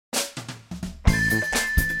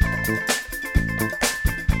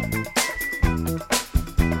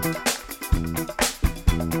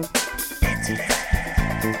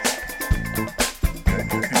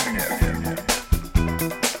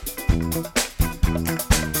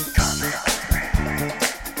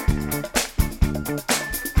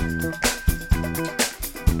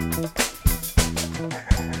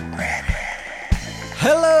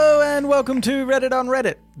welcome to Reddit on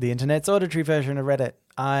Reddit, the internet's auditory version of Reddit.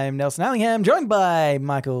 I'm Nelson Allingham, joined by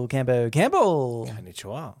Michael Campbell.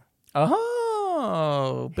 Konnichiwa.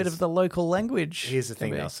 Oh, bit of the local language. Here's the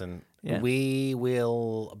thing, Nelson. Yeah. We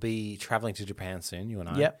will be traveling to Japan soon, you and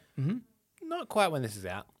I. Yep. Mm-hmm. Not quite when this is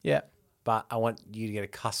out, Yeah. but I want you to get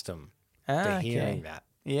accustomed to hearing that.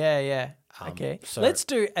 Yeah. Okay. So Let's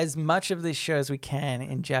do as much of this show as we can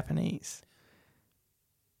in Japanese.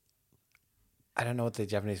 I don't know what the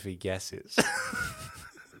Japanese for guess is.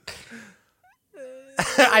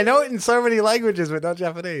 I know it in so many languages, but not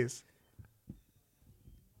Japanese.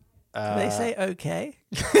 Do they say okay?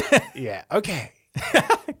 Yeah, okay.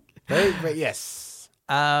 But yes.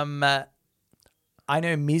 I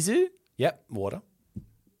know mizu. Yep, water.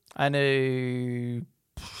 I know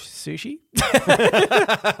sushi.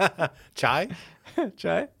 Chai.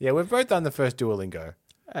 Chai. Yeah, we've both done the first Duolingo.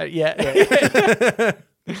 Yeah.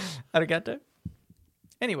 Arigato.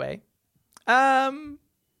 Anyway,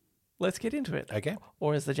 let's get into it. Okay.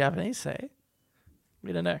 Or as the Japanese say,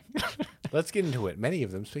 we don't know. Let's get into it. Many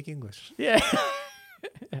of them speak English. Yeah.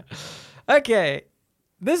 Okay.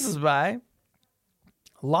 This is by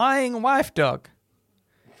Lying Wife Dog.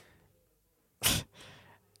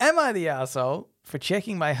 Am I the arsehole for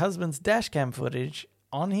checking my husband's dashcam footage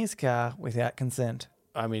on his car without consent?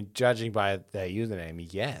 I mean, judging by their username,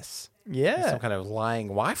 yes. Yeah. Some kind of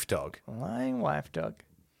lying wife dog. Lying wife dog.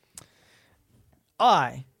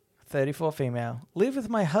 I, 34 female, live with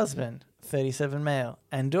my husband, 37 male,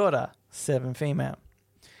 and daughter, 7 female.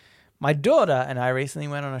 My daughter and I recently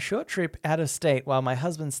went on a short trip out of state while my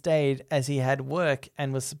husband stayed as he had work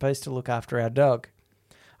and was supposed to look after our dog.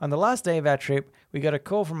 On the last day of our trip, we got a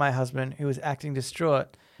call from my husband who was acting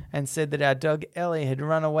distraught and said that our dog Ellie had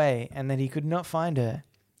run away and that he could not find her.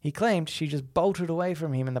 He claimed she just bolted away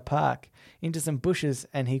from him in the park into some bushes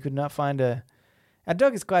and he could not find her. Our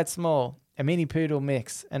dog is quite small, a mini poodle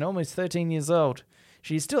mix, and almost 13 years old.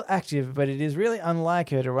 She is still active, but it is really unlike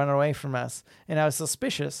her to run away from us, and I was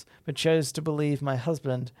suspicious, but chose to believe my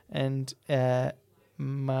husband and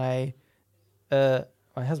my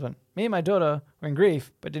husband. Me and my daughter were in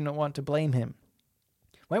grief, but did not want to blame him.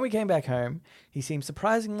 When we came back home, he seemed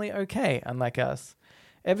surprisingly okay, unlike us.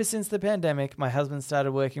 Ever since the pandemic, my husband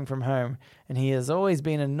started working from home, and he has always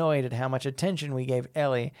been annoyed at how much attention we gave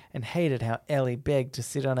Ellie and hated how Ellie begged to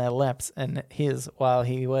sit on our laps and his while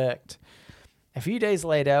he worked. A few days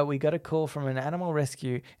later, we got a call from an animal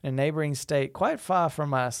rescue in a neighboring state quite far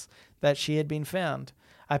from us that she had been found.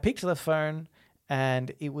 I picked the phone,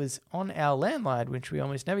 and it was on our landline, which we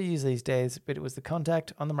almost never use these days, but it was the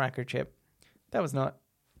contact on the microchip. That was not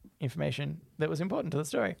information that was important to the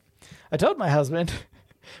story. I told my husband...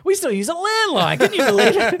 We still use a landline. Can you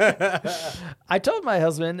believe it? I told my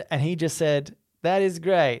husband, and he just said, "That is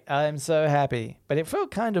great. I am so happy." But it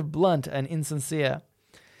felt kind of blunt and insincere.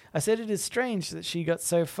 I said it is strange that she got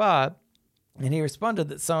so far, and he responded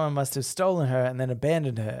that someone must have stolen her and then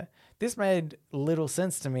abandoned her. This made little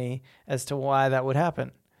sense to me as to why that would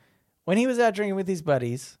happen. When he was out drinking with his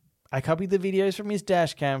buddies, I copied the videos from his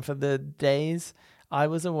dashcam for the days I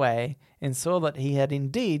was away and saw that he had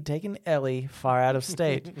indeed taken Ellie far out of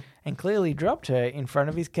state and clearly dropped her in front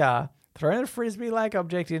of his car, thrown a frisbee-like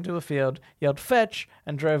object into a field, yelled fetch,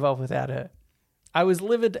 and drove off without her. I was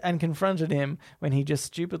livid and confronted him when he just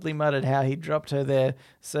stupidly muttered how he dropped her there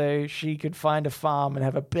so she could find a farm and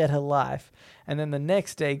have a better life, and then the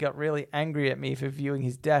next day got really angry at me for viewing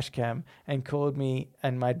his dashcam and called me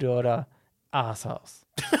and my daughter assholes.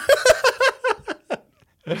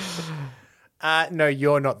 No,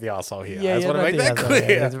 you're not the arsehole here. Yeah, I just want to make that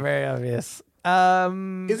clear. It's very obvious.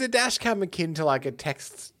 Is a dash cam akin to like a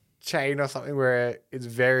text chain or something where it's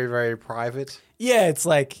very, very private? Yeah, it's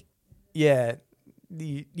like, I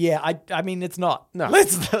mean, it's not. No.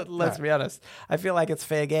 Let's be honest. I feel like it's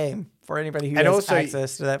fair game for anybody who has also,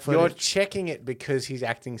 access to that footage. You're checking it because he's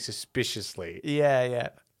acting suspiciously. Yeah.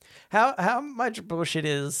 How much bullshit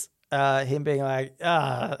is him being like,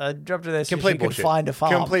 I dropped her there so she could find a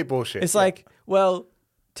farm. Complete bullshit. It's like, well,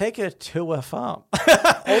 take her to a farm.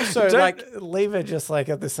 Also, don't leave her just like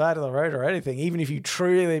at the side of the road or anything, even if you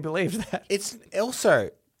truly believe that. It's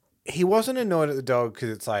also, he wasn't annoyed at the dog because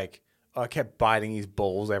it's like, I kept biting his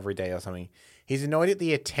balls every day or something. He's annoyed at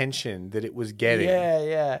the attention that it was getting.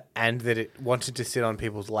 Yeah. And that it wanted to sit on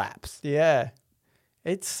people's laps. Yeah.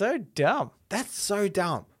 It's so dumb. That's so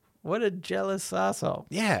dumb. What a jealous asshole.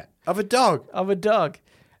 Yeah. Of a dog.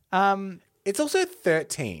 It's also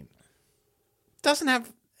 13. Doesn't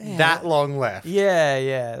have that long left.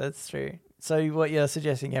 Yeah, that's true. So what you're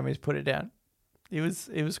suggesting, Em, is put it down. It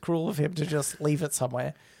was cruel of him to just leave it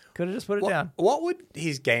somewhere. Could have just put it down. What would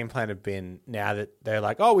his game plan have been now that they're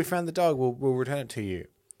like, oh, we found the dog, we'll return it to you?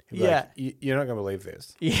 He'd be like, you're not going to believe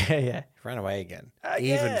this. Yeah. He ran away again.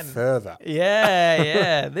 Even further.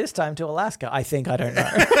 Yeah. This time to Alaska. I think. I don't know.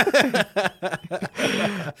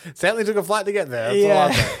 Certainly took a flight to get there.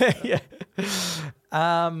 That's all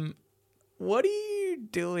I know. What do you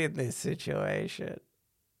do in this situation?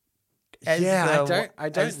 I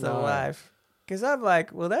don't know. The wife. Because I'm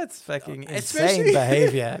like, well, that's fucking insane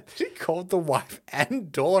behavior. She called the wife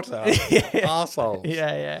and daughter assholes.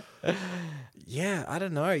 Yeah. Yeah, I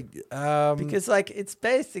don't know. Because, like, it's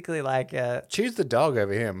basically like choose the dog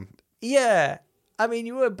over him. Yeah. I mean,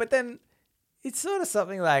 you would, but then it's sort of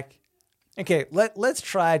something like, okay, let's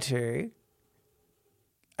try to...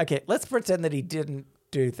 Okay, let's pretend that he didn't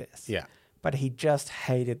do this. Yeah. But he just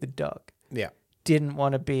hated the dog. Yeah. Didn't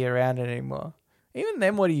want to be around it anymore. Even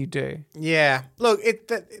then, what do you do? Yeah. Look,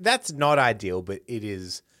 that's not ideal, but it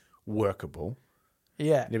is workable.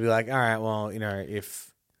 Yeah. And you'd be like, all right, well,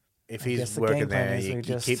 if he's working there, you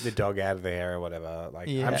keep the dog out of there or whatever. Like,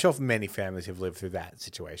 I'm sure many families have lived through that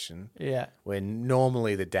situation. Yeah. Where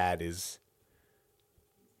normally the dad is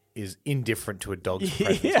indifferent to a dog's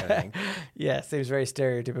presence. Yeah, seems very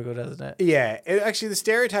stereotypical, doesn't it? Yeah. Actually, the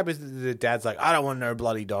stereotype is that the dad's like, I don't want no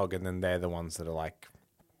bloody dog. And then they're the ones that are like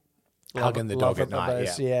hugging the dog at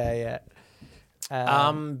night. Yeah.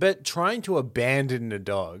 But trying to abandon a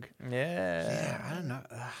dog. Yeah. I don't know.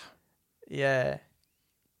 Yeah.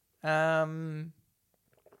 I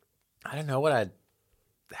don't know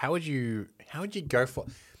how would you go for,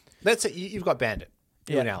 let's say you've got Bandit,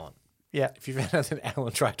 you and Alan. Yeah. If you found out that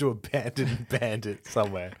Alan tried to abandon Bandit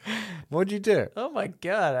somewhere, what'd you do? Oh my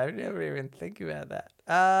God, I never even think about that.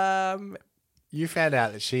 You found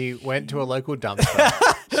out that she went to a local dumpster.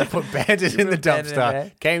 She put Bandit in the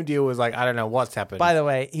dumpster. Came to you, was like, I don't know what's happened. By the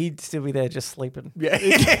way, he'd still be there just sleeping. Yeah.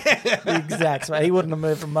 The exact way. He wouldn't have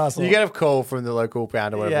moved from muscle. You get a call from the local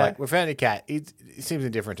pound or whatever, like, we found your cat. He seems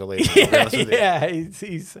indifferent to leave.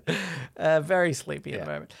 He's very sleepy at the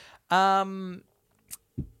moment.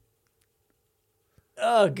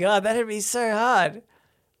 Oh, God, that'd be so hard.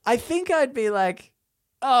 I think I'd be like,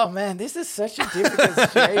 oh, man, this is such a difficult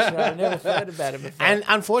situation. I've never thought about it before. And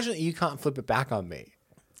unfortunately, you can't flip it back on me.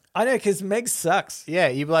 I know, because Meg sucks. Yeah,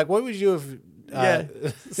 you'd be like, what would you have...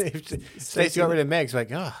 if Stacey got rid of Meg, it's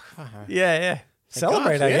like, oh. Yeah.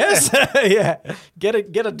 Celebrate, I guess. Yeah. Get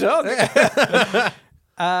a dog.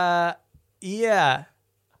 Yeah.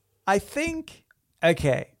 I think,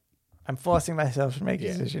 okay, I'm forcing myself to make a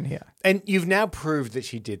decision here. And you've now proved that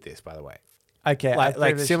she did this, by the way. Okay.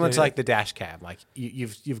 Like similar to like the dash cam. Like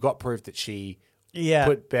you've got proof that she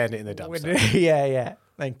put Bandit in the dumpster. Yeah.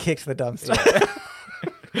 Then kicked the dumpster.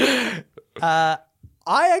 I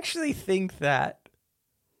actually think that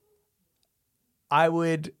I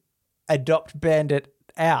would adopt Bandit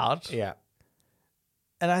out. Yeah.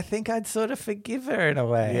 And I think I'd sort of forgive her in a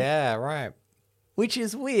way. Yeah, right. Which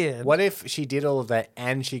is weird. What if she did all of that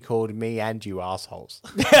and she called me and you assholes?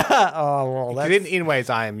 Oh, well, that's... In ways,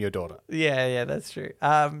 I am your daughter. Yeah, that's true.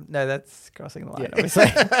 No, that's crossing the line, obviously.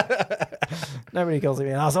 Nobody calls me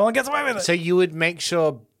an asshole and gets away with it. So you would make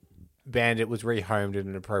sure Bandit was rehomed in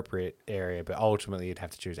an appropriate area, but ultimately you'd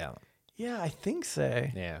have to choose Alan. Yeah, I think so.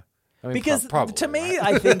 Yeah. I mean, because probably, to me,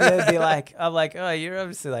 right? I think they'd be like, I'm like, oh, you're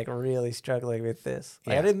obviously like really struggling with this.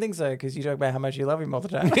 Like, I didn't think so because you talk about how much you love him all the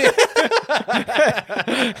time.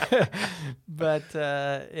 But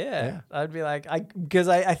I'd be like, because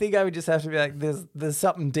I think I would just have to be like, there's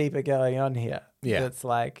something deeper going on here. Yeah. That's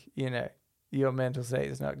like, your mental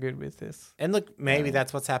state is not good with this. And look, maybe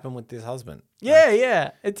that's what's happened with this husband.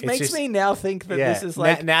 Yeah. It makes me now think that this is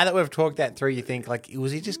like... Now that we've talked that through, you think, like,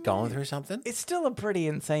 was he just going through something? It's still a pretty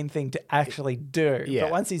insane thing to actually do. Yeah.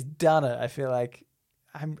 But once he's done it, I feel like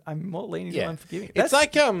I'm more lenient on forgiving. It's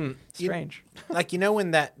like... strange.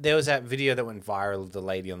 When there was that video that went viral of the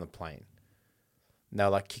lady on the plane. And they were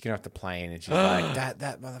like kicking her off the plane and she's like,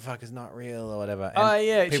 that motherfucker's not real or whatever.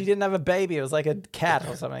 And she didn't have a baby. It was like a cat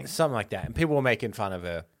or something. Something like that. And people were making fun of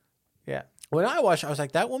her. Yeah. When I watched, I was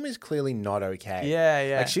like, that woman's clearly not okay.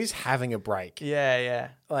 Yeah. Like, she's having a break. Yeah.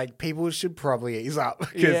 Like, people should probably ease up.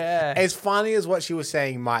 Because as funny as what she was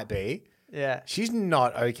saying might be, she's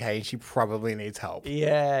not okay and she probably needs help.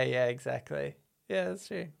 Yeah, exactly. Yeah, that's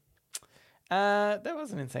true. That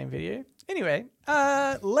was an insane video. Anyway,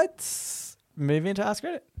 let's move into Ask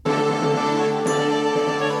Reddit.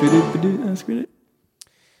 Ask Reddit.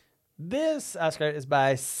 This Ask Reddit is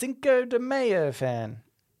by Cinco de Mayo fan.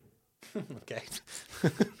 Okay.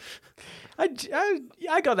 I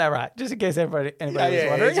got that right, just in case anybody was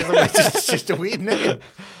wondering. It's just a weird name.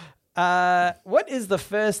 What is the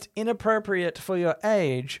first inappropriate for your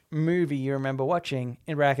age movie you remember watching?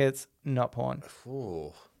 In brackets, not porn.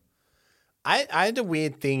 Ooh. I had a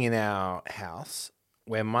weird thing in our house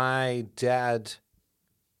where my dad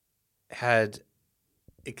had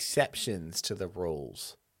exceptions to the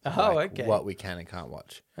rules. Okay. What we can and can't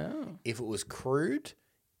watch. Oh. If it was crude,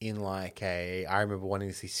 I remember wanting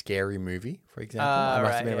to see Scary Movie, for example. I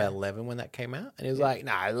must have been about 11 when that came out. And he was like,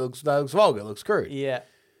 nah, that looks vulgar, it looks crude. Yeah.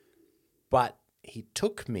 But he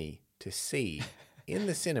took me to see, in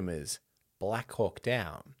the cinemas, Black Hawk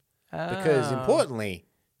Down. Because, importantly,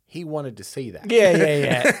 he wanted to see that.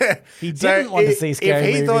 Yeah. He didn't want to see Scary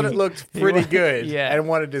Movie. If he thought it looked pretty good and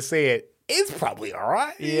wanted to see it, it's probably all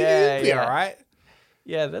right. Yeah, It'll be all right.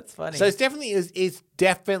 Yeah, that's funny. So it's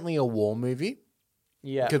definitely a war movie.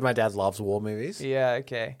 Yeah. Because my dad loves war movies. Yeah,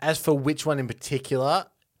 okay. As for which one in particular,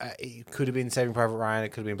 it could have been Saving Private Ryan, it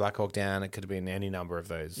could have been Black Hawk Down, it could have been any number of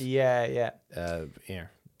those. Yeah.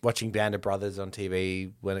 Watching Band of Brothers on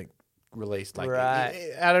TV when it released.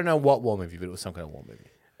 Right. I don't know what war movie, but it was some kind of war movie.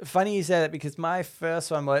 Funny you say that because my first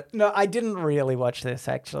one was... No, I didn't really watch this,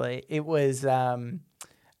 actually. It was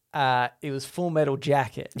Full Metal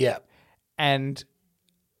Jacket. Yeah. And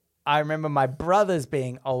I remember my brothers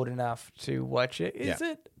being old enough to watch it. Is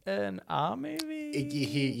it an R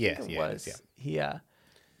movie? Yeah.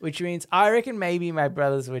 Which means I reckon maybe my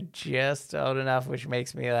brothers were just old enough, which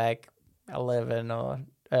makes me like 11 or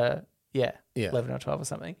 11 or 12 or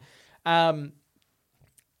something.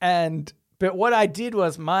 But what I did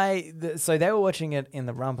was so they were watching it in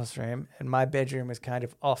the rumpus room, and my bedroom was kind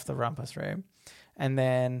of off the rumpus room, and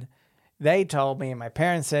then they told me, and my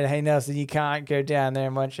parents said, "Hey Nelson, you can't go down there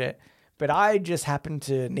and watch it." But I just happened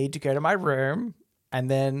to need to go to my room and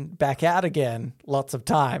then back out again lots of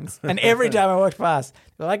times. And every time I walked past,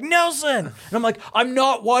 they're like, "Nelson!" And I'm like, "I'm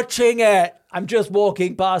not watching it. I'm just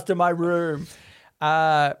walking past to my room."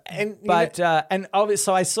 And obviously,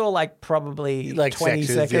 so I saw probably 20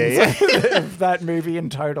 seconds of that movie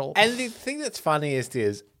in total. And the thing that's funniest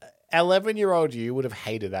is 11-year-old you would have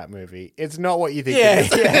hated that movie. It's not what you think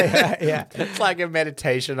it is. Yeah. It's like a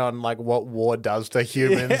meditation on what war does to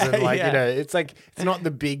humans. It's it's not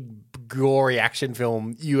the big gory action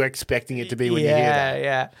film you're expecting it to be when you hear that.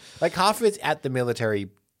 Yeah. Like half of it's at the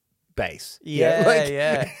military base.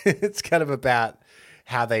 Yeah. It's kind of about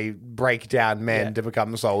how they break down men to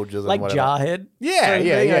become soldiers and whatever. Jarhead.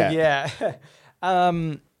 Yeah.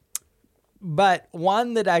 But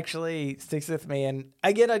one that actually sticks with me, and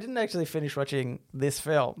again, I didn't actually finish watching this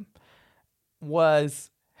film, was,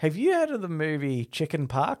 have you heard of the movie Chicken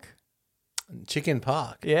Park? Chicken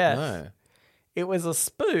Park? Yes. No. It was a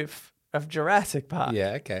spoof of Jurassic Park.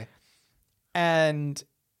 Yeah, okay. And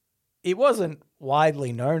it wasn't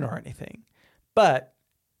widely known or anything, but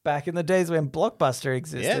back in the days when Blockbuster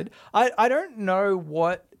existed, I don't know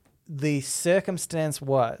what the circumstance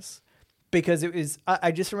was, because it was,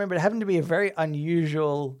 I just remember it happened to be a very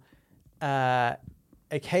unusual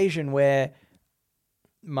occasion where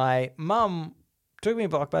my mum took me to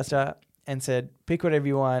Blockbuster and said, pick whatever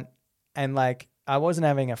you want. And I wasn't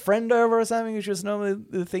having a friend over or something, which was normally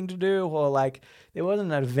the thing to do, or there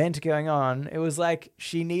wasn't an event going on. It was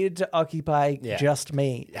she needed to occupy just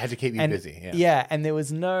me. It had to keep you busy. Yeah, and there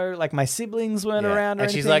was no, my siblings weren't around or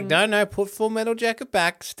and she's anything. like, no, put Full Metal Jacket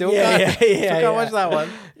back. Still can't watch that one.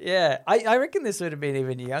 Yeah, I reckon this would have been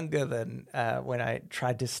even younger than when I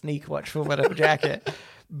tried to sneak watch Full Metal Jacket.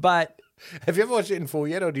 But... Have you ever watched it in full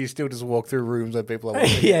yet, or do you still just walk through rooms where people are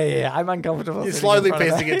watching Yeah, I'm uncomfortable. You're slowly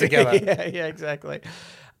piecing it together. Yeah, exactly.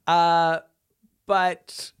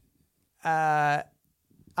 But I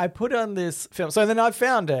put on this film. So then I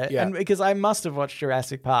found it, and because I must have watched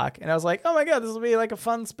Jurassic Park, and I was like, oh my God, this will be a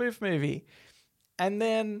fun spoof movie. And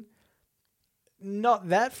then not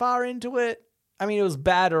that far into it, I mean, it was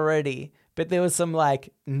bad already, but there was some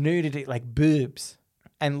nudity, boobs,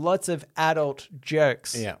 and lots of adult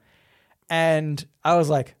jokes. Yeah. And I was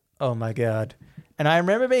like, oh my God. And I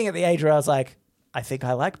remember being at the age where I was like, I think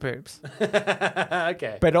I like boobs.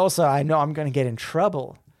 Okay. But also I know I'm going to get in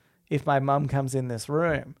trouble if my mum comes in this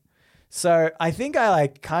room. So I think I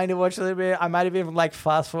kind of watched a little bit. I might have even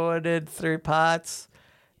fast forwarded through parts,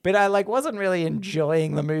 but I wasn't really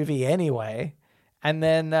enjoying the movie anyway. And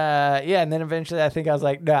then, and then eventually I think I was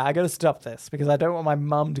like, no, I got to stop this because I don't want my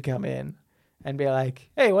mum to come in and be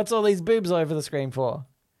like, hey, what's all these boobs over the screen for?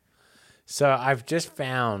 So I've just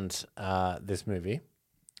found this movie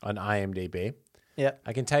on IMDb. Yeah.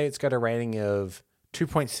 I can tell you it's got a rating of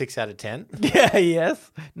 2.6 out of 10. Yeah, yes.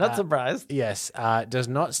 Not surprised. Yes. Does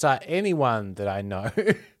not star anyone that I know.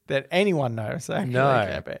 that anyone knows. Actually, No.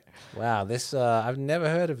 KB. Wow, this I've never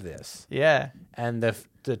heard of this. Yeah. And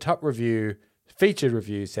the top review, featured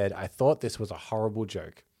review, said, "I thought this was a horrible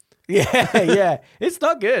joke." Yeah, yeah. It's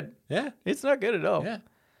not good. Yeah, It's not good at all. yeah,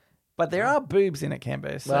 But there are boobs in it,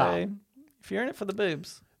 Cambo. So Wow. if you're in it for the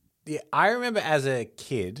boobs. yeah. I remember as a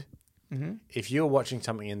kid, if you were watching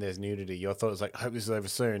something and there's nudity, your thought was like, "I hope this is over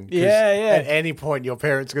soon." 'Cause Yeah, yeah. At any point, your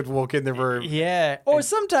parents could walk in the room. Yeah. Or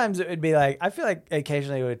sometimes it would be like, I feel like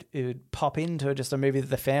occasionally it would pop into just a movie that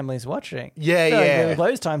the family's watching. Yeah, I feel like yeah. there were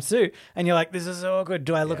those times too. And you're like, this is so awkward.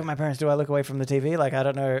 Do I look at my parents? Do I look away from the TV? Like, I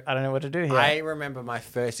don't know what to do here. I remember my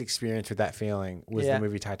first experience with that feeling was Yeah. the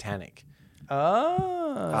movie Titanic.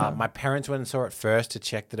 Oh. My parents went and saw it first to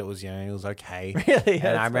check that it was, it was okay. Really? And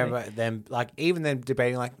I That's remember them, even them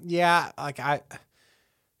debating,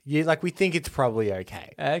 we think it's probably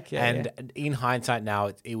okay. Okay, And in hindsight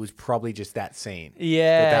now, it was probably just that scene.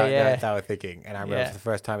 Yeah, that they were thinking. And I remember for the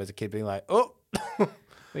first time as a kid being like, oh,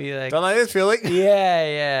 Were you like, don't like this feeling.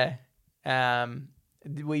 yeah.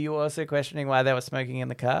 Were you also questioning why they were smoking in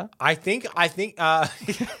the car? I think,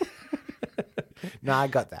 no, I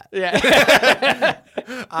got that. Yeah.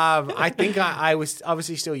 I think I was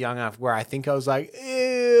obviously still young enough where I think I was like,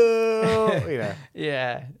 ew,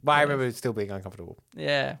 Yeah. But I remember it still being uncomfortable.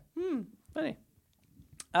 Yeah. Funny.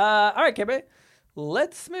 All right, Kebe.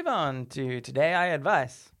 Let's move on to Today I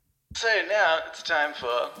Advice. So now it's time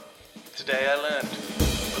for Today I Learned.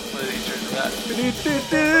 What the intro to that?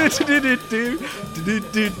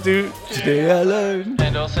 Today I Learned.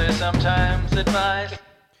 And also sometimes advice.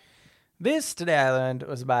 This Today I Learned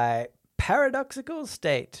was by Paradoxical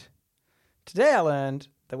State. Today I learned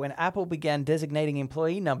that when Apple began designating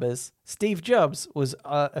employee numbers, Steve Jobs was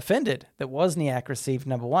offended that Wozniak received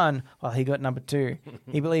number 1 while he got number 2.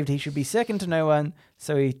 He believed he should be second to no one,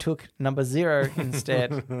 so he took number 0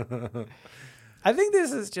 instead. I think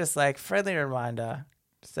this is just like friendly reminder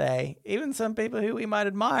to say, even some people who we might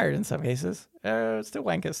admire in some cases are still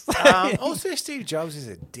wankers. Also, Steve Jobs is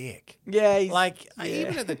a dick. Yeah,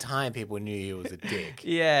 Even at the time, people knew he was a dick.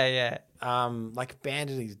 Yeah.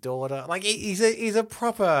 Abandoned his daughter. He's a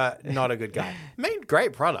proper not a good guy. Made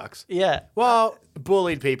great products. Yeah. Well,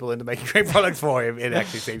 bullied people into making great products for him. It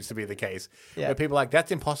actually seems to be the case. Yeah. Where people are like,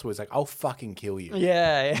 that's impossible. It's like, I'll fucking kill you.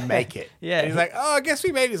 Yeah. Make it. Yeah. And he's like, oh, I guess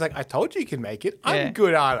we made it. He's like, I told you can make it. I'm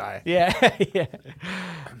good, aren't I? Yeah.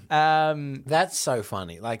 That's so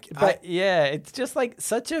funny. It's just like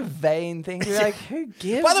such a vain thing. You're like, who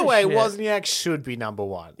gives By the a way, shit? Wozniak should be number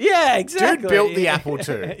 1. Yeah, exactly. Dude built the Apple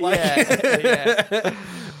II. Yeah.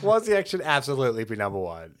 Wozniak should absolutely be number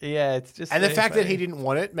 1. Yeah, it's just. And the so fact funny. that he didn't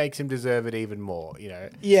want it makes him deserve it even more, Yeah,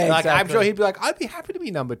 I'm exactly. sure he'd be like, I'd be happy to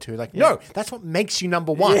be number 2. No, that's what makes you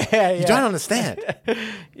number 1. Yeah, You don't understand.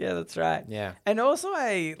 Yeah, that's right. Yeah. And also,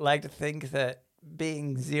 I like to think that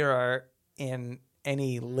being 0 in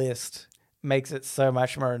any list makes it so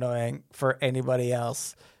much more annoying for anybody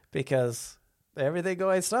else because everything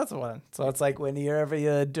always starts at 1. So it's like when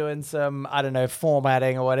you're doing some, I don't know,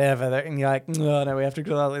 formatting or whatever, and you're like, no, we have to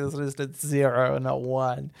go this list at 0 and not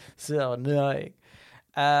 1. So annoying.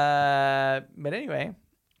 But anyway,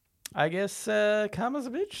 I guess karma's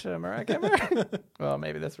a bitch, Mariah Cameron. Well,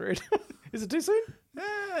 maybe that's rude. Is it too soon?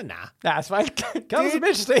 Nah. Nah, it's fine. Karma's a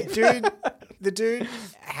bitch, Steve. The dude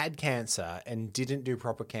had cancer and didn't do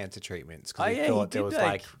proper cancer treatments because he thought there was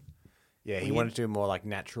he wanted to do more like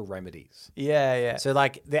natural remedies. Yeah. So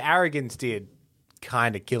the arrogance did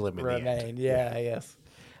kind of kill him in the end. Yes.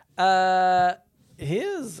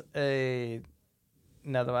 Here's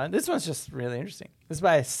another one. This one's just really interesting. This is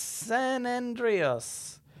by San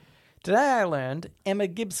Andreas. Today I learned Emma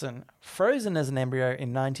Gibson, frozen as an embryo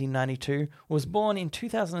in 1992, was born in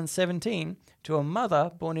 2017 to a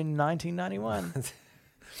mother born in 1991.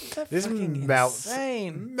 This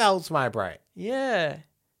melts my brain. Yeah.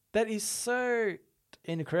 That is so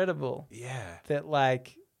incredible. Yeah. That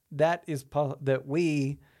that is that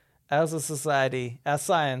we as a society, our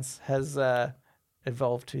science has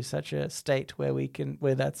evolved to such a state where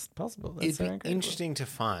that's possible. That's It'd be interesting to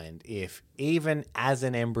find if even as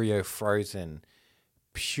an embryo frozen,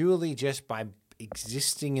 purely just by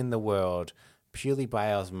existing in the world, purely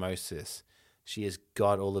by osmosis, she has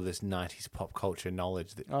got all of this 90s pop culture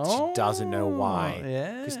knowledge that she doesn't know why.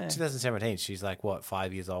 Yeah. Because 2017, she's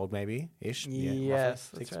 5 years old maybe-ish?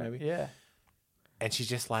 Yes. roughly, 6 right. maybe. Yeah. And she's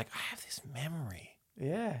just like, I have this memory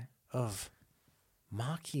of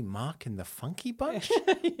Marky Mark and the Funky Bunch?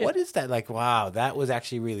 What is that? Wow, that was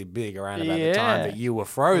actually really big around about the time that you were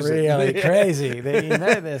frozen. Really crazy that you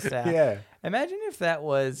know this stuff. Yeah. Imagine if that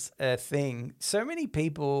was a thing. So many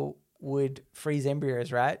people would freeze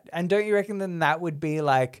embryos, right? And don't you reckon then that would be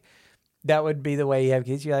that would be the way you have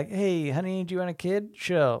kids. You're like, hey, honey, do you want a kid?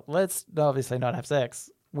 Sure. Let's obviously not have sex.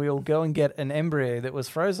 We'll go and get an embryo that was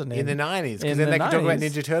frozen in the 90s, because in then the they could talk about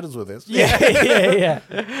 90s. Ninja Turtles with us. Yeah.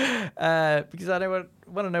 Because I don't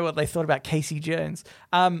want to know what they thought about Casey Jones.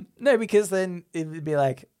 No, because then it would be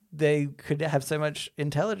like they could have so much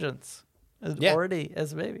intelligence already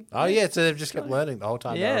as a baby. Oh, yeah, so they've just kept learning the whole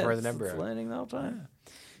time they were an embryo. It's learning the whole time.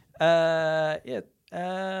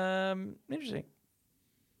 Interesting.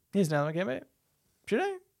 Here's another one, mate. Should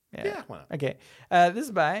I? Yeah, why not? Okay. This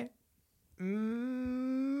is by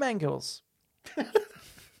Mankles.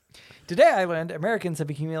 Today I learned Americans have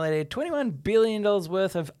accumulated $21 billion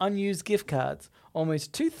worth of unused gift cards.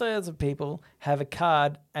 Almost 2/3 of people have a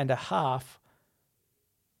card and a half.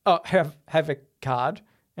 Oh, have a card,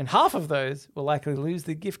 and half of those will likely lose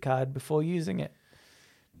the gift card before using it.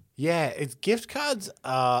 Yeah, it's gift cards.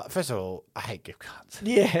 First of all, I hate gift cards.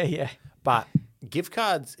 Yeah. But gift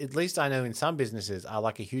cards, at least I know in some businesses, are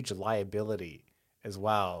like a huge liability as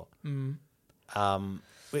well.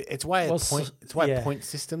 It's why point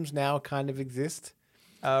systems now kind of exist.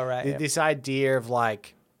 Oh, right. This idea of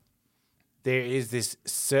like there is this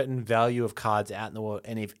certain value of cards out in the world,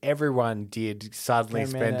 and if everyone did suddenly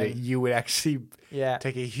spend it, you would actually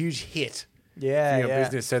take a huge hit for your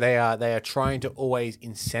business. So they are trying to always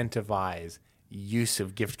incentivize use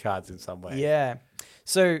of gift cards in some way. Yeah.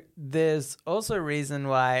 So there's also a reason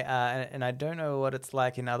why, and I don't know what it's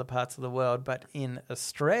like in other parts of the world, but in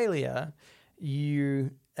Australia, you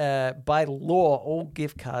by law, all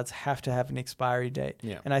gift cards have to have an expiry date.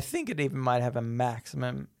 Yeah. And I think it even might have a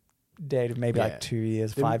maximum date of maybe like 2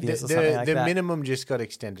 years, 5 years or something like that. The that. minimum just got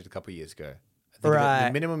extended a couple of years ago. I think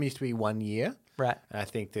the minimum used to be 1 year. Right. And I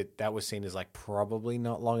think that was seen as like probably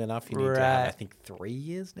not long enough. You need to have, I think, 3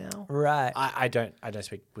 years now. Right. I don't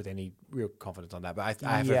speak with any real confidence on that, but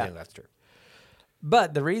I have a feeling that's true.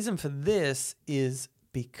 But the reason for this is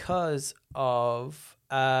because of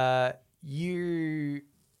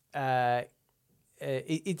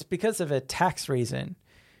it's because of a tax reason,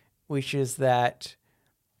 which is that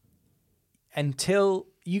until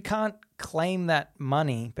you can't claim that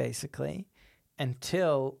money basically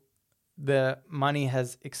until the money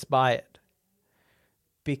has expired,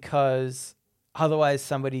 because otherwise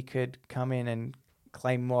somebody could come in and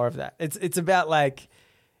claim more of that. It's about like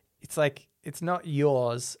it's not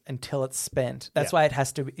yours until it's spent. That's why it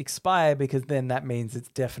has to expire, because then that means it's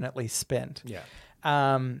definitely spent. Yeah.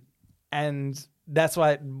 And that's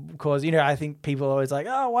why, because, I think people are always like,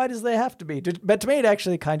 oh, why does there have to be? But to me, it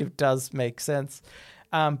actually kind of does make sense.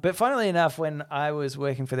 But funnily enough, when I was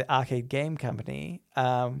working for the arcade game company,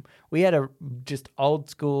 we had a just old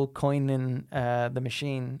school coin in the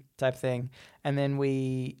machine type thing. And then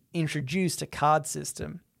we introduced a card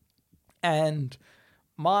system. And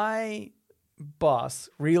my boss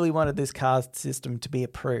really wanted this card system to be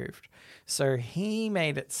approved. So he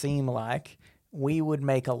made it seem like we would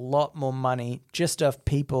make a lot more money just off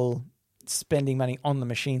people spending money on the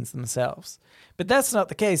machines themselves. But that's not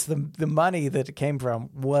the case. The money that it came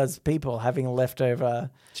from was people having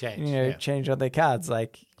leftover change on their cards.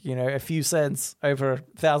 Like, a few cents over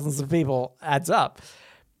thousands of people adds up.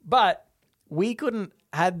 But we couldn't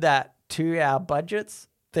add that to our budgets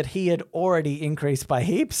that he had already increased by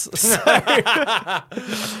heaps.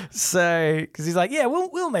 So, because he's like, yeah,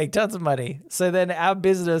 we'll make tons of money. So then our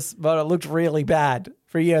business model looked really bad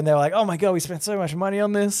for a year, and they were like, oh my God, we spent so much money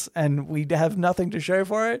on this and we have nothing to show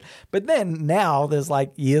for it. But then now there's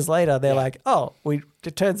like years later, they're like, oh,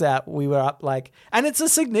 it turns out we were up like, and it's a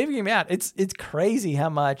significant amount. It's crazy how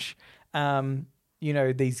much,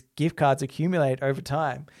 these gift cards accumulate over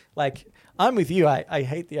time. Like, I'm with you. I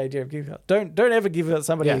hate the idea of gift cards. Don't ever give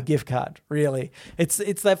somebody a gift card, really. It's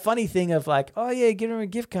that funny thing of like, oh yeah, give them a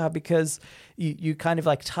gift card because you kind of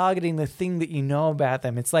like targeting the thing that you know about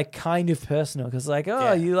them. It's like kind of personal because like,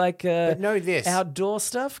 you like but know this. outdoor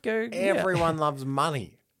stuff? Go. Everyone loves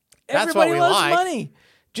money. That's Everybody what we loves like. money.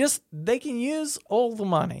 Just they can use all the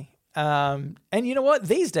money. And you know what?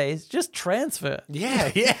 These days, just transfer.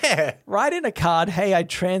 Yeah. Write in a card, hey, I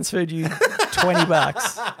transferred you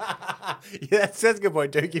 $20. Yeah, that's a good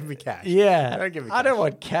point. Don't give me cash. Yeah. Don't give me cash. I don't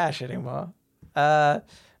want cash anymore. But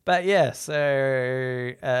yeah,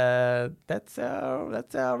 so that's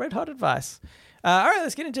our red hot advice. All right,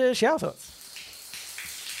 let's get into shower thoughts.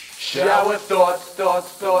 Shower thoughts, shower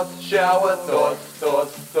thoughts, shower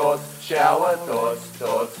thoughts, shower thoughts.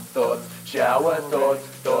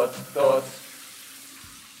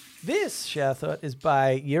 This shower thought is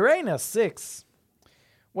by Uranus 6.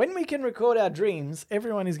 When we can record our dreams,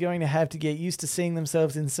 everyone is going to have to get used to seeing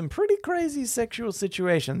themselves in some pretty crazy sexual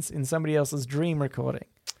situations in somebody else's dream recording.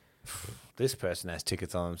 this person has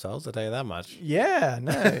tickets on themselves, I'll tell you that much. Yeah,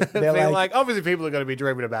 no. I They're feel like, obviously people are going to be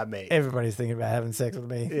dreaming about me. everybody's thinking about having sex with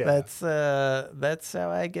me. Yeah. That's how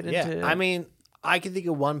I get Yeah, into. I mean, I can think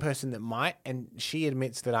of one person that might, and she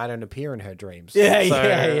admits that I don't appear in her dreams. Yeah, So,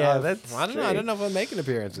 yeah. I That's don't know. true. I don't know if I'm making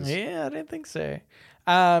appearances. Yeah, I don't think so.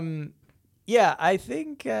 Yeah, I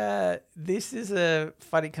think this is a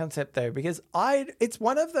funny concept though, because it's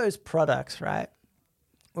one of those products, right,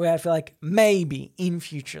 where I feel like maybe in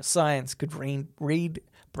future science could read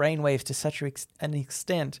brainwaves to such an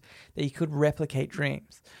extent that you could replicate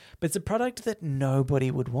dreams. But it's a product that nobody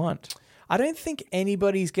would want. I don't think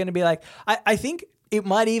anybody's going to be like, I think it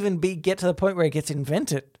might even get to the point where it gets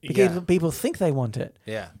invented because people think they want it.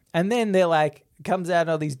 Yeah. And then they're like, comes out in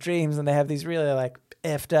all these dreams and they have these really like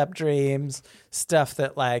effed up dreams, stuff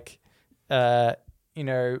that like, you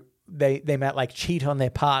know, they might like cheat on their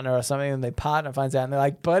partner or something and their partner finds out and they're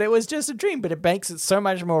like, but it was just a dream, but it makes it so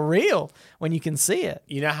much more real when you can see it.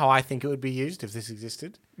 You know how I think it would be used if this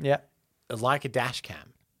existed? Yeah. Like a dash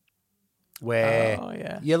cam.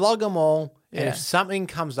 Where you log them all, and Yeah. if something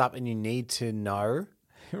comes up and you need to know.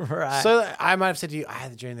 Right. So I might have said to you, I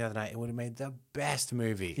had the dream the other night, it would have made the best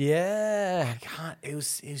movie. Yeah. I can't. It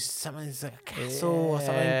was something. It's like a castle or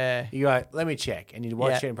something. Yeah. You go, let me check, and you'd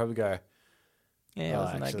watch Yeah. it and probably go, Yeah, it oh,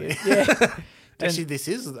 wasn't actually, that good. Yeah. actually, this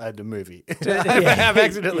is the movie. Yeah. I've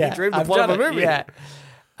accidentally dreamed the I've plot of done a it, movie. Yeah.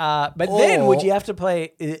 But then would Or- you have to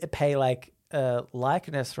pay like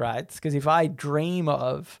likeness rights? Because if I dream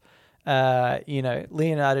of, you know,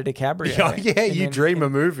 Leonardo DiCaprio. Oh, yeah, and you then- dream a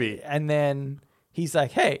movie. And then he's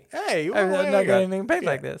like, hey, Hey, I'm not getting anything paid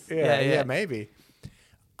like this. Yeah, maybe.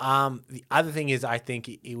 The other thing is, I think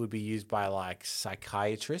it would be used by like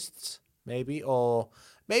psychiatrists, maybe, or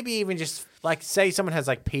maybe even just like say someone has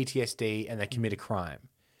like PTSD and they commit a crime,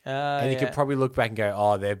 and you could probably look back and go,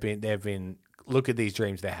 oh, they've been. Look at these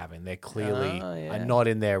dreams they're having. They're clearly are not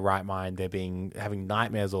in their right mind. They're having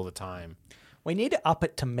nightmares all the time. We need to up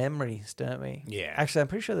it to memories, don't we? Yeah. Actually, I'm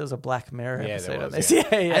pretty sure there was a Black Mirror Yeah, episode there on was. this.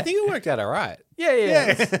 Yeah. Yeah. I think it worked out all right. Yeah. Yeah.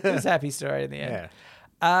 It was a happy story in the end.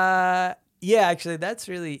 Yeah. Yeah, actually, that's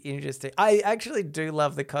really interesting. I actually do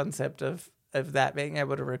love the concept of that being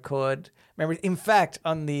able to record memories. In fact,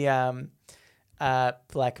 on the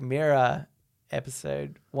Black Mirror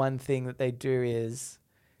episode, one thing that they do is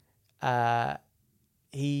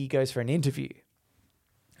he goes for an interview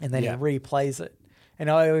and then he replays it. And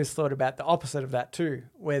I always thought about the opposite of that too,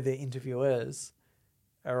 where the interviewers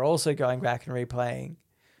are also going back and replaying.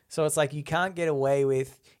 So it's like you can't get away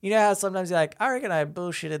with, you know how sometimes you're like, I reckon I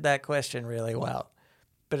bullshitted that question really well.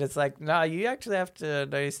 But it's like, no, you actually have to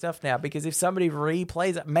know your stuff now, because if somebody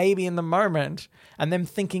replays it, maybe in the moment, and them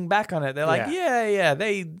thinking back on it, they're like,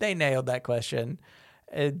 they nailed that question.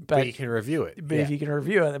 But you can review it. But if you can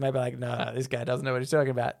review it, they may be like, no, this guy doesn't know what he's talking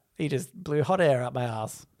about. He just blew hot air up my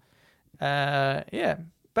ass. Yeah.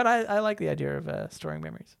 But I like the idea of storing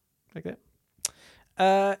memories like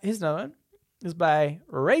that. Here's another one. This is by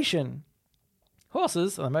Ration.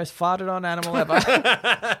 Horses are the most farted on animal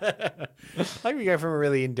ever. Like we go from a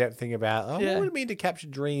really in-depth thing about, what would it mean to capture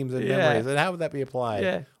dreams and memories, and how would that be applied?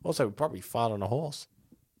 Yeah. Also, probably fart on a horse.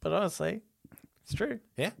 But honestly, it's true.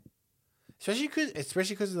 Yeah. Especially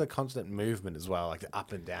because of the constant movement as well, like the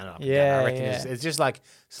up and down, up and Yeah, down. I reckon yeah. it's just like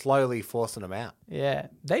slowly forcing them out. Yeah.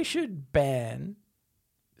 They should ban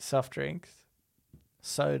soft drinks,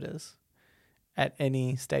 sodas at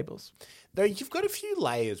any stables. Though you've got a few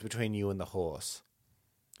layers between you and the horse.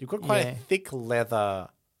 You've got quite a thick leather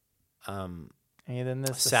And then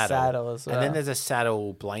there's saddle. the saddle as well. And then there's a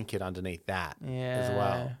saddle blanket underneath that as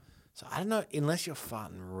well. Yeah. So I don't know, unless you're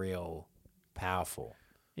farting real powerful.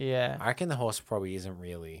 Yeah. I reckon the horse probably isn't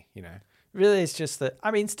really, Really, it's just that.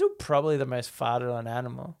 I mean, still probably the most farted on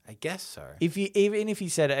animal. I guess so. Even if you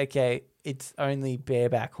said, okay, it's only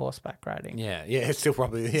bareback horseback riding. Yeah, it's still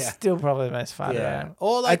probably, Still probably the most farted on Yeah. animal.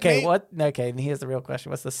 Or like okay, what? Okay, and here's the real question.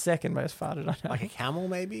 What's the second most farted on animal? like a camel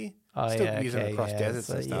maybe? Oh, Still yeah, using it across deserts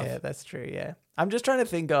so, and stuff. Yeah, that's true, yeah. I'm just trying to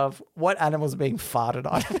think of what animals are being farted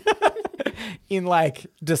on in, like,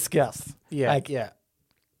 disgust. Yeah, Like, yeah.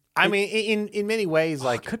 I mean, in many ways,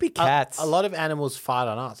 like... it could be cats. A lot of animals fart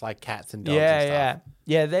on us, like cats and dogs and yeah. stuff.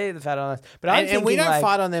 Yeah, they're the fat on us. But I'm And we thinking, don't like,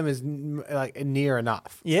 fart on them as like near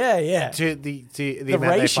enough Yeah. to the The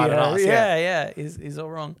amount they fart on ratio, us. is all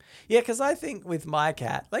wrong. Yeah, because I think with my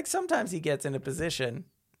cat, like sometimes he gets in a position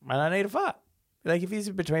and I need a fart. Like if he's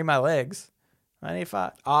between my legs, I need a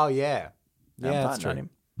fart. Oh yeah, I'm yeah, that's farting true. on him.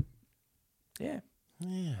 Yeah.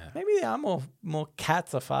 Yeah, Maybe there are more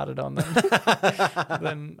cats are farted on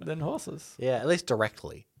than horses. yeah, at least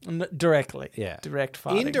directly. Directly. Yeah. Direct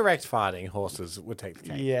farting. Indirect farting, horses would take the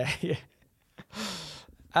cake. Yeah.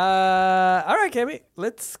 All right, Kemi,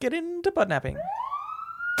 let's get into podnapping.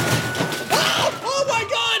 Oh my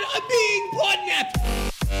God, I'm being podnapped.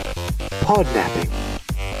 Podnapping.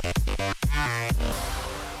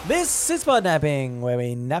 This is podnapping, where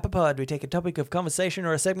we nap a pod. We take a topic of conversation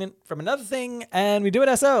or a segment from another thing, and we do it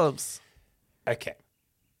ourselves. Okay.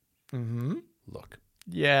 Mm-hmm. Look.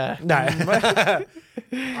 Yeah. No.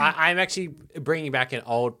 I'm actually bringing back an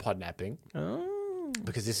old podnapping Oh,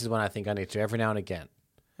 because this is one I think I need to every now and again.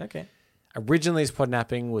 okay. Originally, this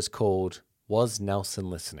podnapping was called Was Nelson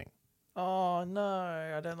Listening? Oh, no,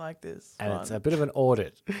 I don't like this. And one. it's a bit of an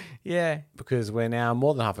audit Yeah, because we're now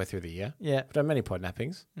more than halfway through the year. yeah. We've done many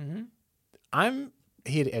podnappings. Mm-hmm. I'm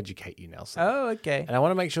here to educate you, Nelson. Oh, okay. And I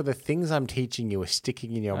want to make sure the things I'm teaching you are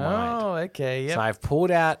sticking in your mind. Oh, okay, yep. So I've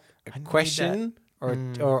pulled out a need question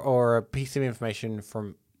or a piece of information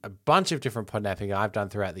from a bunch of different podnapping I've done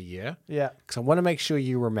throughout the year Yeah. because I want to make sure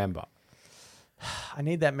you remember. I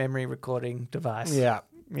need that memory recording device. Yeah.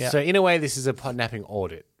 Yeah. So in a way, this is a podnapping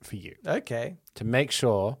audit for you Okay. to make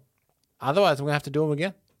sure. Otherwise, I'm going to have to do them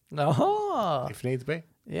again Oh, if needs be.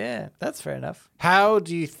 yeah, that's fair enough. How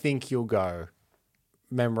do you think you'll go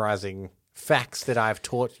memorizing facts that I've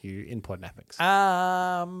taught you in podnappings?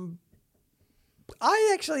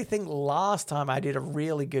 I actually think last time I did a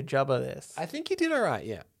really good job of this. I think you did all right,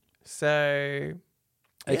 yeah. So,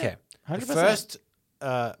 Okay. Yeah, The 100%. first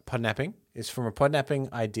podnapping is from a podnapping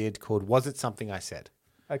I did called Was It Something I Said?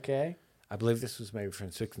 okay. I believe this was maybe from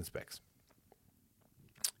Six and Specs.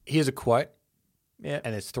 Here's a quote, Yeah.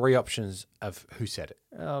 and there's three options of who said it.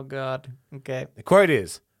 Oh, God. Okay. The quote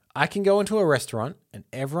is, I can go into a restaurant and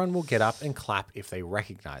everyone will get up and clap if they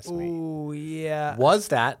recognize me. Ooh, yeah. Was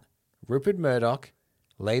that Rupert Murdoch,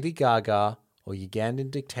 Lady Gaga, or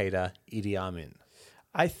Ugandan dictator Idi Amin?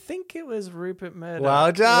 I think it was Rupert Murdoch.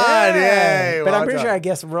 Well done, yay, But well I'm pretty done. sure I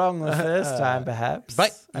guessed wrong the first time, perhaps.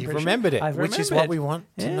 But I'm you've pretty remembered sure it, I've which is what remembered. we want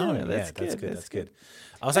to Yeah, know. that's That's good, good. that's That's good. good.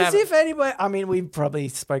 I also Let's have, see if anybody, I mean, we probably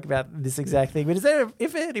spoke about this exact thing, but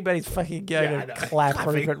if anybody's fucking going Yeah, I to know. clap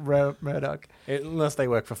Clapping. Rupert Murdoch. unless they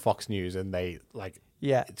work for Fox News and they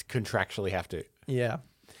Yeah, contractually have to. yeah.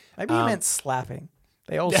 Maybe you meant slapping.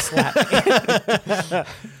 They all slap.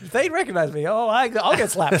 If they recognize me, I'll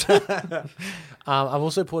get slapped. I've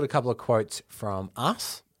also pulled a couple of quotes from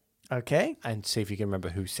Us Okay. and see if you can remember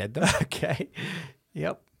who said them. Okay.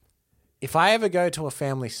 Yep. If I ever go to a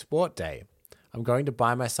family sport day, I'm going to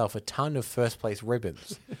buy myself a ton of first place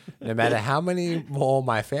ribbons. No matter how many more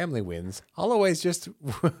my family wins, I'll always just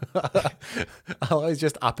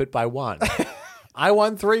up it by one. I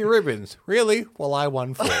won 3 ribbons. Really? Well, I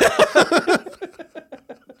won 4.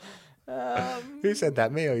 Who said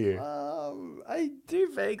that, me or you? I do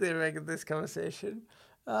vaguely remember this conversation.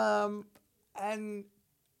 And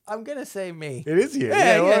I'm going to say me. It is you.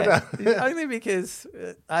 Yeah, well done. Only because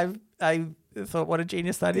I thought what a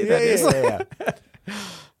genius idea that is.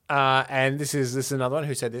 And this is another one.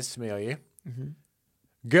 Who said this, me or you? Mm-hmm.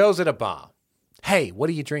 Girls at a bar. Hey, what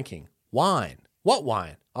are you drinking? Wine. What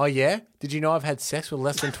wine? Oh, yeah? Did you know I've had sex with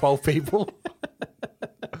less than 12 people?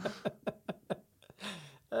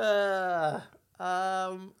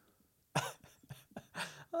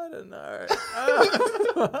 I don't know.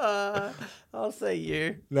 I'll say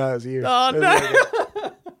you. No, it's you. Oh,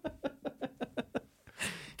 no.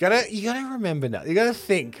 You gotta remember now. You gotta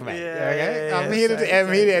think, mate. Okay? Yeah, I'm here to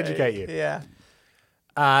educate you. Yeah.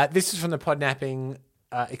 This is from the podnapping.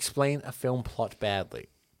 Explain a film plot badly.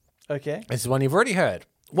 Okay. This is one you've already heard.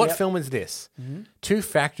 What Yep. film is this? Mm-hmm. 2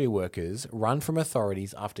 factory workers run from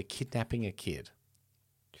authorities after kidnapping a kid.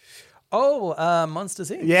 Oh, Monsters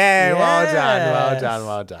Inc. Yeah, well Yes.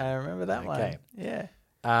 done. I remember that Okay. one.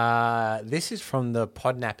 Yeah. This is from the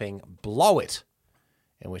podnapping Blow It,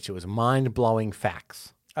 in which it was mind-blowing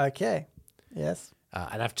facts. Okay. Yes.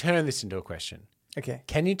 And I've turned this into a question. Okay.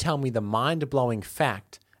 Can you tell me the mind-blowing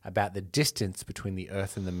fact about the distance between the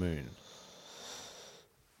Earth and the Moon?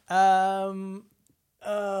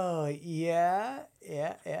 Oh, yeah.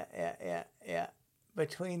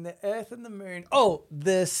 Between the Earth and the Moon. Oh,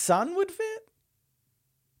 the sun would fit?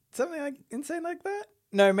 Something like insane like that?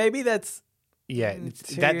 No, maybe that's Yeah, too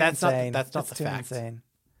that's insane. not the too fact. insane.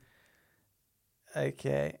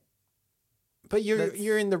 Okay. But you're That's-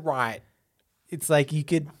 in the right. It's like you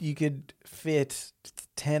could fit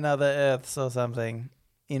 10 other Earths or something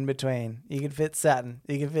in between. You could fit Saturn.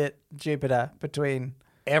 You could fit Jupiter between.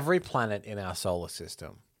 Every planet in our solar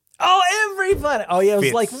system Oh, every planet. Oh, yeah, it was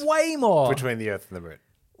Fits like way more. between the Earth and the Moon.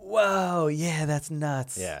 Whoa, yeah, that's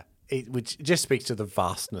nuts. Yeah, which just speaks to the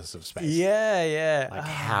vastness of space. Yeah. Like Oh,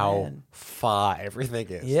 how man. far everything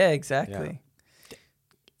is. Yeah, exactly.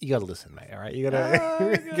 You got to listen, mate. All right, you got to.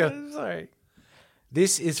 Oh, God, sorry.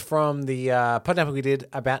 This is from the podcast we did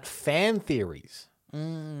about fan theories.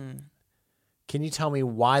 Mm. Can you tell me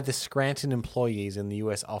why the Scranton employees in the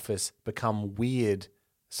US office become weird,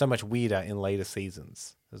 so much weirder in later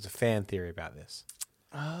seasons? There's a fan theory about this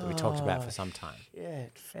that we talked about for some time.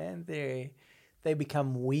 Shit, fan theory. They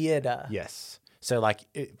become weirder. Yes. So, like,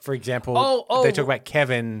 for example, Oh. they talk about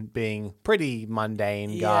Kevin being pretty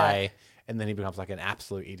mundane guy, and then he becomes like an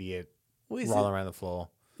absolute idiot, rolling around the floor.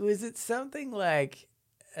 Was it something like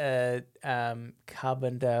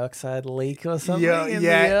carbon dioxide leak or something in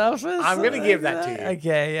the office? I'm going to give that to you.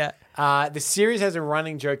 Okay, yeah. The series has a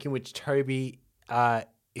running joke in which Toby,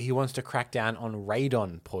 he wants to crack down on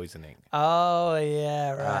radon poisoning. Oh,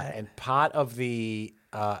 yeah, right. And part of the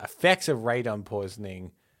effects of radon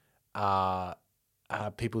poisoning are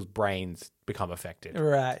people's brains become affected.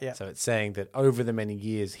 Right, yeah. So it's saying that over the many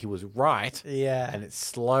years he was right. Yeah. And it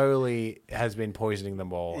slowly has been poisoning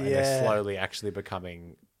them all. And they're slowly actually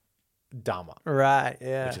becoming dumber. Right,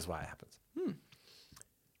 yeah. Which is why it happens.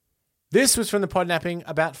 This was from the Podnapping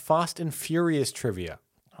about Fast and Furious trivia.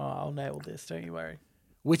 Oh, I'll nail this, don't you worry.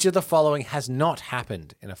 Which of the following has not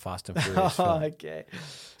happened in a Fast and Furious film? Okay.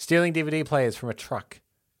 Stealing DVD players from a truck,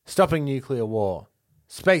 stopping nuclear war,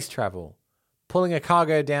 space travel, pulling a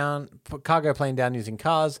cargo plane down using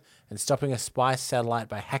cars, and stopping a spy satellite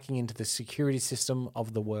by hacking into the security system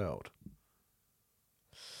of the world.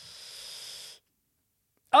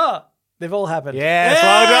 Oh, they've all happened. Yes,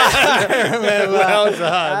 well done. Well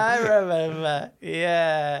done. I remember.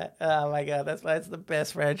 Yeah. Oh my God, that's why it's the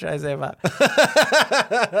best franchise ever.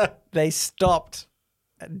 They stopped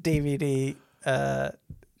DVD. No.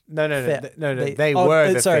 Theft. They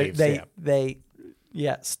were the sorry, thieves. They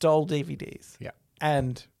stole DVDs. Yeah.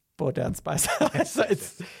 And brought down spy satellites. So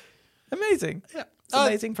it's amazing. Yeah. It's an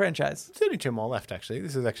amazing franchise. There's only two more left, actually.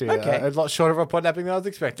 This is actually Okay. a lot shorter of a Podnapping than I was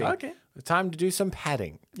expecting. Okay. Time to do some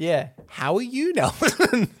padding. Yeah. How are you,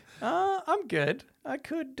 Nelson? I'm good. I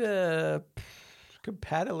could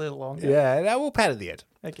pad a little longer. Yeah, we'll pad at the end.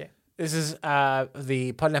 Okay. This is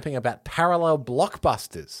the Podnapping about parallel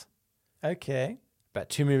blockbusters. Okay. About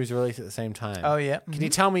two movies released at the same time. Oh, yeah. Can you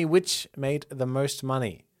tell me which made the most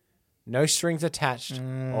money? No Strings Attached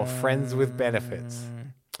or Friends with Benefits?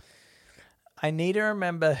 I need to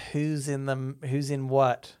remember who's in them. Who's in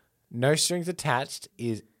what? No Strings Attached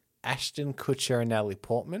is Ashton Kutcher and Natalie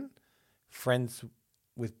Portman. Friends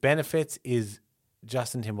with Benefits is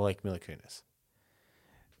Justin Timberlake, Mila Kunis.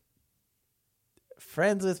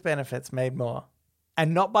 Friends with Benefits made more.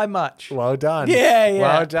 And not by much. Well done. Yeah.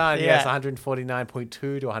 Well done. Yeah. Yes, 149.2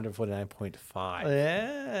 to 149.5.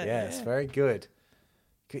 Yeah. Yes, very good.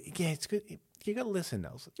 Yeah, it's good. You got to listen,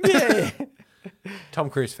 Nelson. Yeah.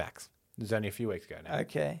 Tom Cruise facts. There's only a few weeks ago now.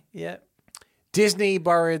 Okay. Yeah. Disney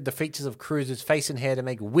borrowed the features of Cruise's face and hair to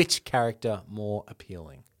make which character more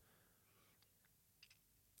appealing?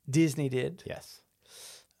 Disney did. Yes.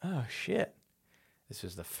 Oh, shit. This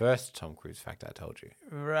was the first Tom Cruise fact I told you.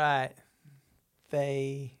 Right.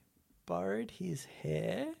 They borrowed his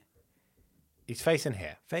hair. His face and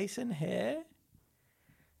hair. Face and hair.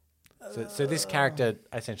 So this character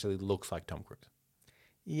essentially looks like Tom Cruise.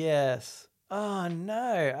 Yes. Oh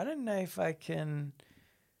no, I don't know if I can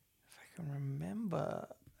remember.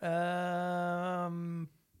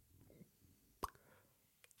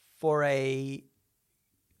 For a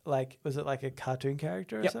was it like a cartoon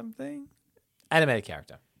character or Yep. something? Animated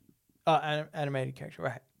character. Oh, animated character,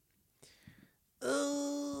 right?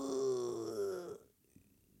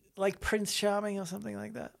 Like Prince Charming or something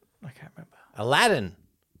like that. I can't remember. Aladdin.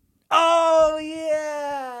 Oh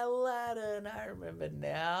yeah, Aladdin. I remember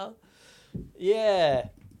now. Yeah,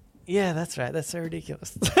 that's right. That's so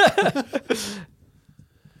ridiculous.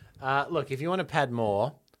 Look, if you want to pad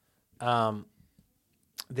more, there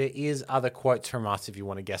is other quotes from us if you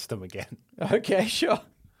want to guess them again. Okay, sure.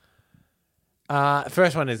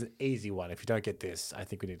 First one is an easy one. If you don't get this, I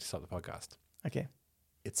think we need to stop the podcast. Okay.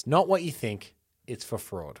 It's not what you think. It's for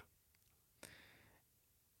fraud.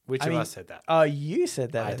 Which of us said that? Oh, you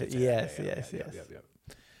said that. I did say Yes, that. yes. Yep.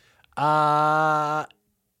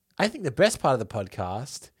 I think the best part of the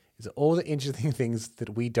podcast is all the interesting things that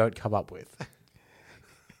we don't come up with.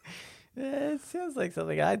 Yeah, it sounds like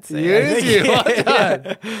something I'd say. Yes, you. Well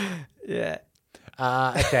done. Yeah.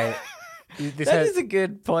 Okay. That is a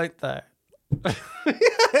good point, though.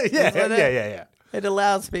 Yeah. It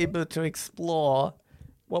allows people to explore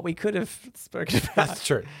what we could have spoken about. That's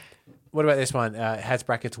true. What about this one? It has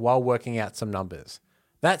brackets while working out some numbers.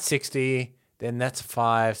 That's 60, then that's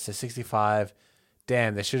 5, so 65.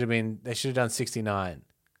 Damn, they should have done 69.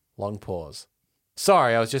 Long pause.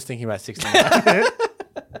 Sorry, I was just thinking about 69. I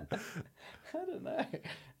don't know.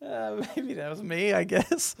 Maybe that was me, I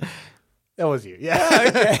guess. That was you. Yeah.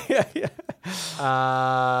 Okay.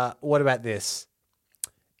 Yeah. What about this?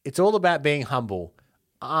 It's all about being humble.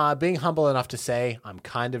 Being humble enough to say, I'm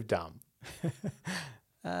kind of dumb.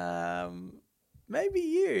 Maybe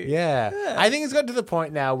you. Yeah. I think it's got to the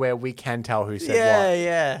point now where we can tell who said what.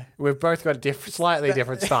 Yeah. We've both got slightly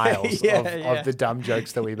different styles Yeah. of the dumb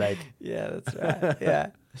jokes that we make. Yeah, that's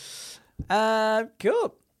right. Yeah.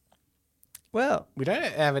 Cool. Well, We don't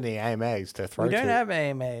have any AMAs to throw we don't to have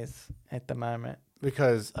AMAs at the moment.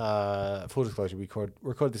 because, full disclosure, we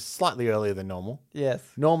record this slightly earlier than normal. Yes.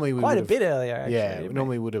 Normally we Quite a would've- bit earlier, actually. Yeah, didn't we?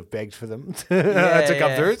 normally would have begged for them to Yeah, come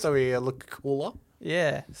yeah. through so we look cooler.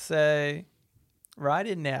 Yeah. So write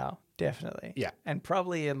in now, definitely. Yeah. And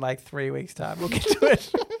probably in like 3 weeks' time we'll get to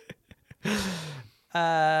it.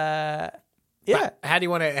 Yeah. But how do you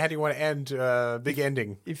want to end big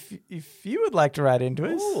ending? If you would like to write into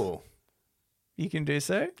us, Ooh. you can do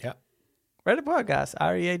so. Yeah. Reddit podcast,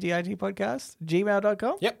 READIT podcast,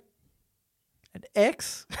 gmail.com. Yep. An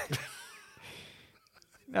X.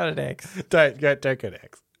 Not an X. Don't go to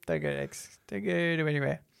X. Don't go to X. Don't go to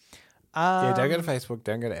anywhere. Yeah, don't go to Facebook.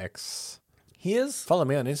 Don't go to X. Here's Follow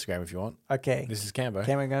me on Instagram if you want. okay. This is Cambo.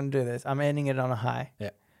 Okay, we're going to do this. I'm ending it on a high. Yeah.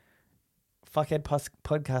 Fuckhead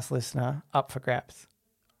podcast listener up for grabs.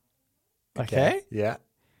 Okay? Yeah.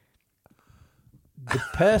 The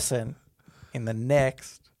person in the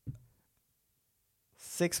next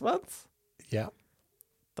 6 months Yeah.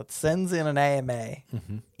 that sends in an AMA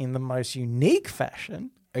Mm-hmm. in the most unique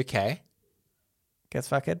fashion Okay. gets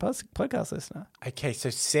Fuckhead podcast listener. Okay, so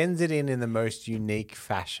sends it in the most unique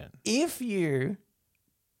fashion. If you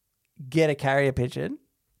get a carrier pigeon,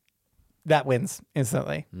 that wins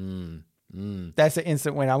instantly. That's an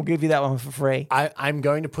instant win. I'll give you that one for free. I'm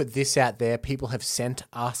going to put this out there. People have sent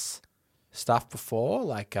us stuff before,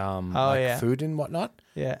 like yeah. food and whatnot.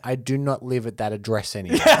 Yeah. I do not live at that address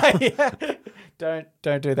anymore. Don't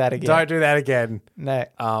do that again. Don't do that again. No.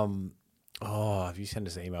 If you send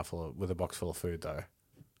us an email with a box full of food, though,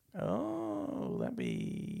 Oh, that'd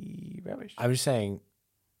be rubbish. I'm just saying,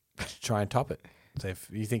 try and top it. So if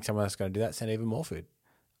you think someone else is going to do that, send even more food.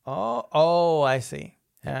 Oh, I see.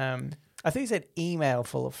 I think you said email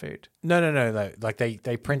full of food. No. Like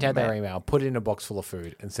they print out their email, put it in a box full of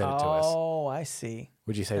food, and send it to us. Oh, I see.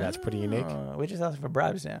 Would you say that's pretty unique? We're just asking for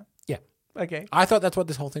bribes now. Yeah. Okay. I thought that's what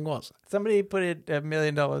this whole thing was. Somebody put it $1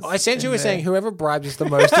 million. Essentially, in we're there. saying whoever bribes us the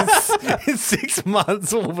most in 6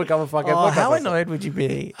 months will become a fucking podcast How listener. annoyed would you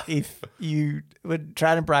be if you would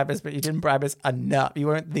try to bribe us, but you didn't bribe us enough? You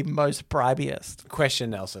weren't the most bribiest.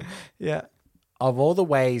 Question, Nelson. Yeah. Of all the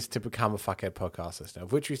ways to become a fuckhead podcast listener,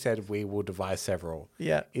 of which we said we will devise several,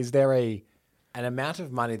 Yeah. is there an amount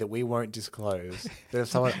of money that we won't disclose that if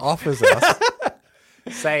someone offers us,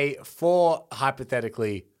 say, for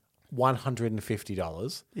hypothetically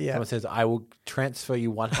 $150, Yeah. someone says, I will transfer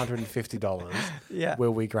you $150, Yeah.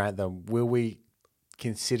 will we grant them? Will we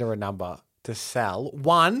consider a number to sell?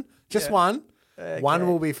 One, just one. One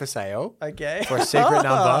will be for sale. Okay. For a secret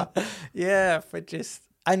number. Yeah, for just...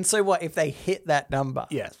 And so what, if they hit that number?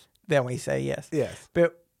 Yes. Then we say yes. Yes.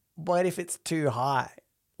 But what if it's too high?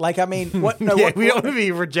 Like, I mean, what? No, Yeah, what, we don't want to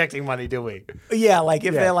be rejecting money, do we? yeah, like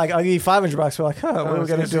if Yeah. they're like, I'll give you $500, we're like, we were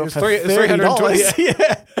going to do it it's for $320. $30.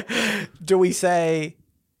 Yeah. Do we say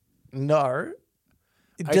no?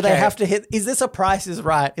 Do they Okay. have to hit? Is this a Price is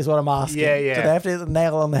Right? Is what I'm asking. Yeah, yeah. Do they have to hit the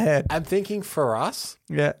nail on the head? I'm thinking for us,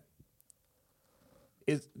 Yeah.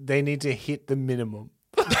 they need to hit the minimum.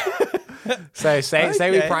 So say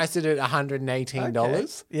we Okay. priced it at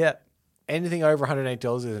 $118. Yeah. Anything over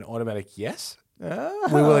 $108 is an automatic yes. We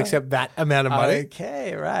will accept that amount of money.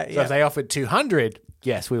 Okay, right. So Yeah. if they offered 200,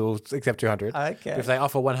 yes, we will accept 200. Okay. If they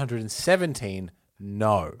offer 117,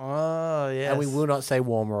 no. Oh, yes. And we will not say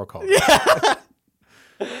warmer or colder.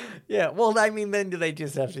 Yeah. Well, I mean, then do they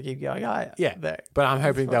just have to keep going higher? Yeah. There. But I'm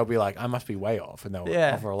hoping they'll be like, I must be way off, and they'll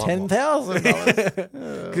Yeah. offer a lot more.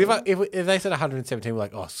 $10,000. Because if they said 117, we're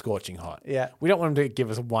like, oh, scorching hot. Yeah. We don't want them to give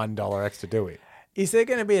us $1 extra, do we? Is there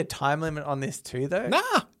going to be a time limit on this too, though?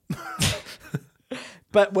 Nah.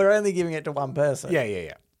 But we're only giving it to one person.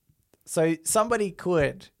 Yeah. So somebody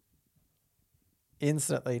could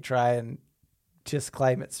instantly try and just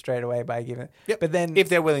claim it straight away by giving it. Yep. But then, If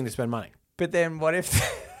they're willing to spend money. but then what if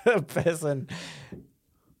the person,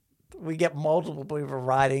 we get multiple people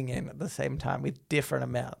writing in at the same time with different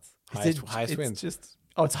amounts? Highest it's wins. Just,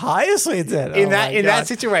 it's highest wins then. In that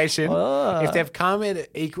situation, Oh. if they've come in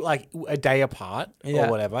equal, like a day apart Yeah. or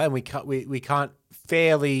whatever, and we can't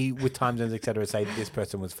fairly with time zones, etc., say this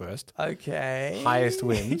person was first, Okay. highest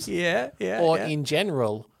wins, Yeah. or yeah. in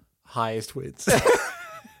general, highest wins.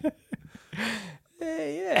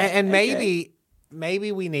 Yeah. And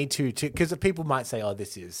maybe we need to because people might say, "Oh,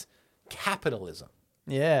 this is capitalism."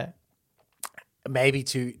 Yeah. Maybe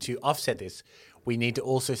to offset this, we need to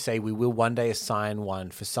also say we will one day assign one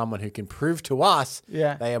for someone who can prove to us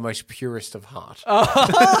they are most purest of heart.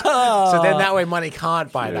 So then that way money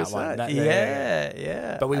can't buy that one.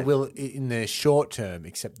 Yeah. But we will, in the short term,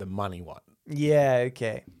 accept the money one. Yeah,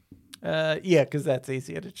 okay. Because that's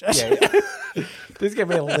easier to judge. This is going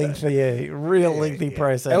to be a lengthy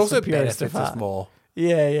process. It also for purest benefits of us heart. more.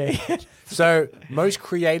 Yeah. So most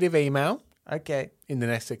creative email Okay. in the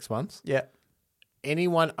next 6 months. Yeah.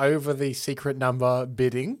 Anyone over the secret number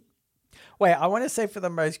bidding. Wait, I want to say for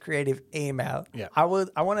the most creative email. Yeah. I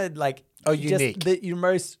want to like. Unique. Your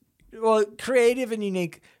most creative and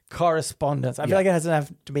unique correspondence. I feel like it doesn't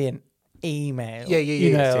have to be an email. Yeah.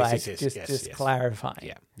 Yes, Yes, just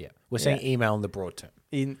clarifying. Yeah. We're saying email in the broad term.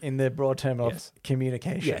 In the broad term of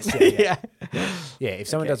communication. Yes. Yeah. If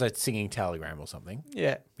someone does a singing telegram or something.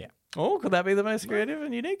 Yeah. Yeah. Oh, could that be the most creative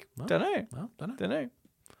and unique? Don't know. Well, don't Don't know.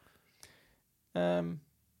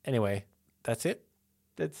 Anyway, that's it.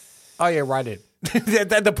 That's. Oh yeah, write it.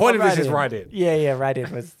 The point of this is write it. Yeah, write it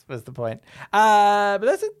was the point. But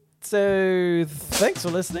that's it. So thanks for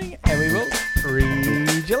listening, and we will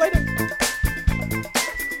read you later.